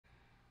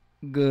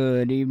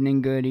Good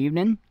evening, good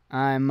evening.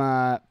 I'm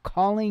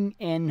calling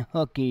in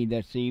Hooky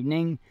this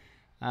evening.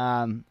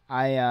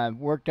 I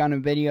worked on a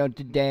video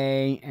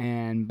today,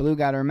 and Blue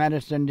got her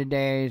medicine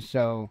today,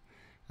 so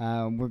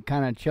we're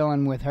kind of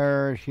chilling with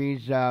her.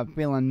 She's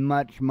feeling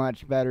much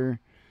better.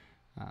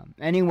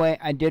 Anyway,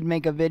 I did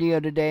make a video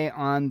today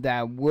on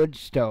that wood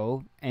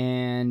stove,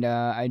 and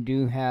I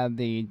do have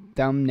the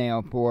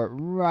thumbnail for it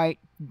right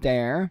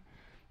there.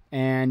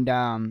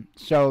 And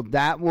so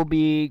that will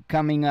be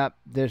coming up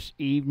this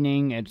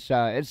evening. It's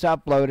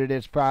uploaded,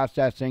 it's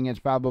processing. It's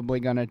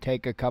probably going to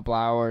take a couple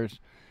hours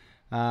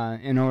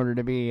in order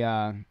to be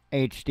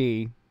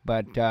HD,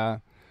 but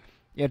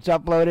it's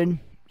uploaded.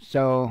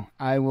 So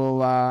I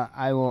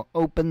will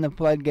open the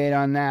floodgate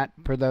on that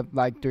for the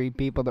like 3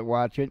 people that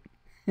watch it.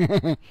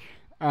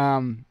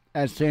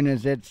 As soon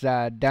as it's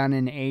done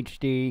in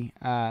HD,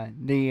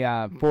 the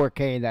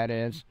 4K that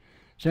is.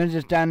 As soon as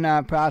it's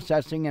done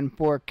processing in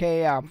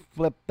 4K, I'll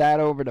flip that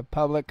over to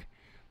public.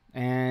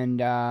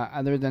 And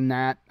other than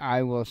that,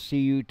 I will see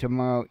you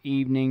tomorrow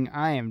evening.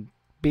 I am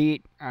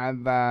beat.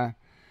 I've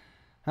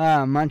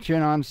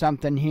munching on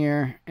something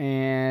here,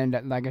 and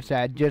like I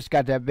said, I just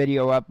got that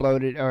video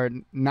uploaded, or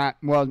not.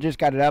 Well, just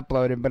got it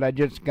uploaded, but I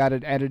just got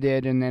it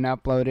edited and then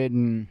uploaded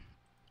and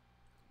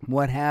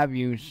what have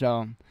you.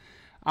 So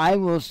I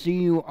will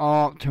see you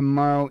all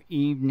tomorrow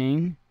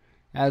evening.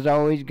 As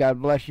always,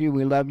 God bless you.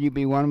 We love you.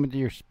 Be one with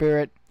your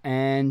spirit.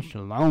 And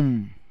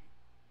shalom.